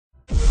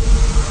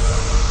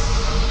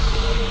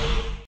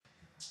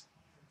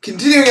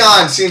Continuing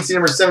on, CNC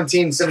number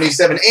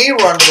 1777A,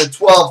 we're on to the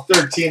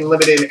 12-13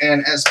 limited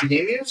and SP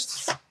game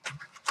used.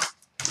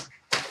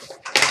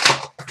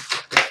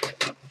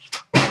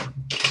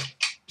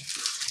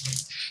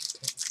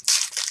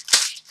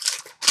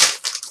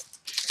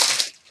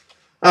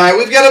 All right,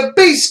 we've got a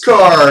base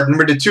card,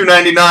 number to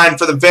 299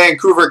 for the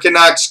Vancouver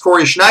Canucks,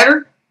 Corey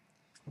Schneider.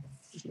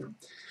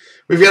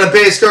 We've got a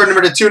base card,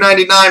 number to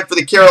 299 for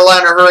the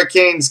Carolina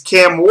Hurricanes,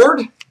 Cam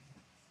Ward.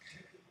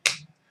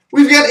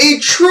 We've got a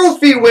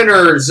trophy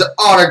winners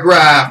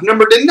autograph,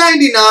 number to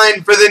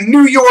 99 for the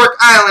New York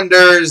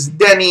Islanders,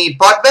 Denny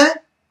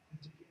Putney.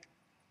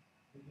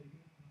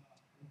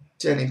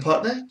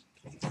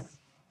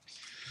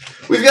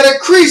 We've got a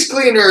crease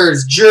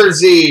cleaners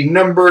jersey,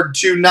 number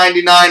to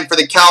 99 for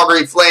the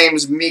Calgary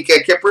Flames, Mika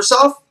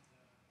Kiprasov.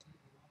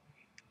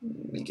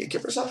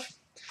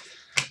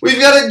 We've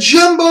got a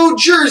jumbo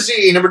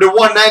jersey, number to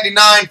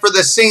 199 for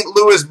the St.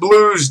 Louis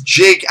Blues,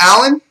 Jake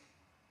Allen.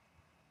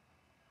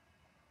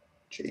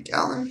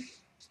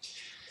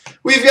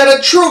 We've got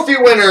a trophy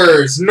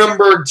winners,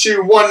 number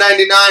to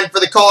 199 for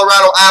the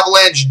Colorado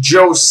Avalanche,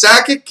 Joe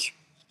Sakic.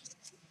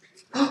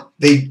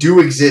 They do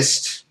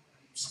exist.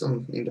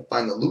 Still need to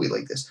find the Louis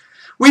like this.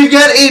 We've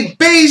got a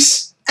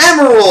base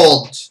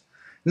emerald,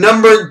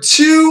 number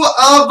 2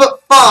 of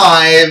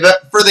 5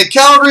 for the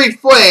Calgary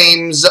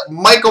Flames,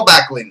 Michael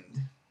Backlund.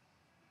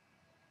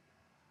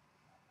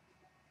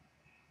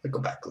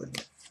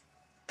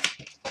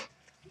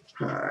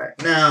 All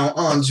right, now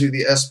on to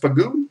the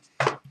Espagoo.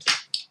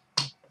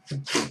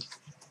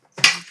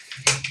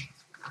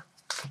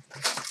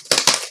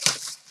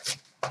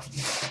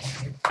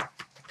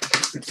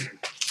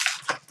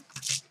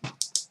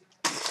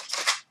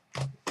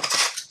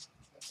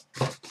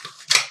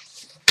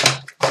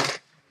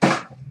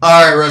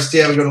 All right, Rusty,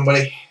 have a good one,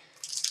 buddy.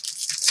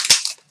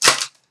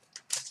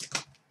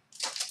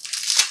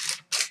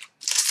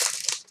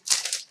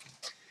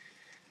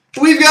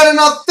 We've got an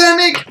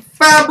authentic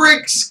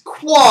Fabrics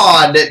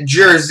quad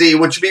jersey,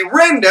 which will be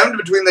randomed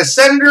between the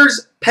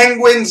Senators,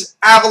 Penguins,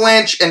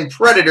 Avalanche, and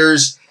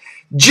Predators.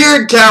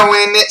 Jared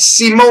Cowan,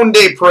 Simone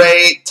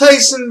Desprez,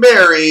 Tyson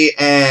Barrie,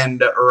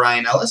 and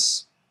Ryan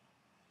Ellis.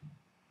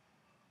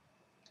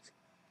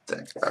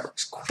 Authentic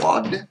Fabrics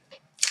quad.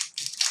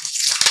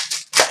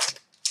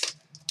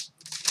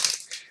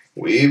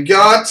 We've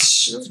got,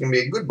 this is going to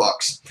be a good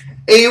box,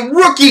 a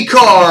rookie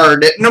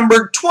card,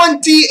 number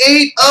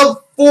 28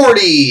 of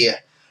 40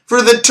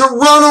 for the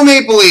Toronto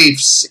Maple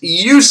Leafs,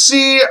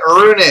 UC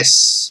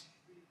Runis.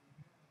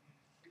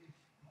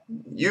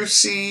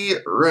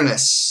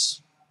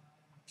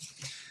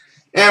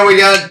 And we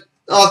got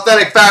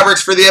authentic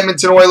fabrics for the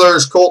Edmonton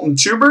Oilers, Colton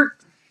Tubert.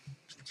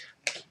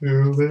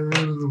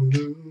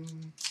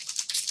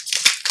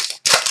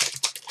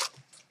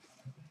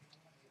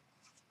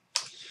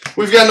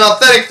 We've got an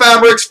authentic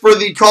fabrics for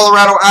the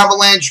Colorado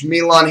Avalanche,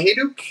 Milan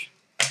Hajduk.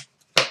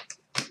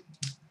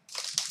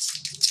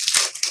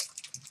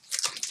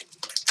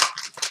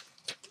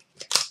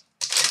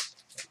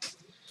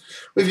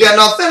 We've got an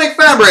authentic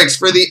fabrics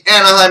for the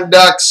Anaheim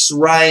Ducks,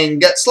 Ryan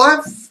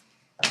Getzlaf.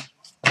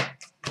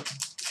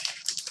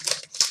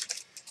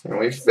 And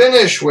we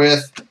finish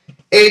with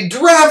a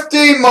draft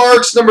day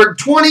marks, number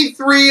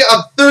 23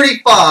 of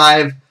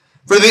 35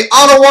 for the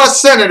Ottawa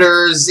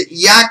Senators,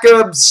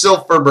 Jakob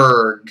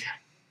Silfverberg.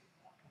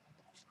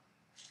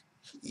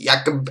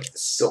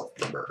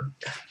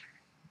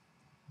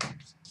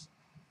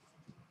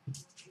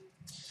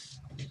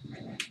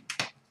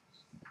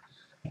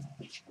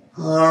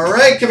 All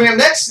right, coming up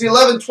next, the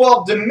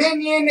 11-12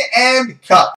 Dominion and Cup.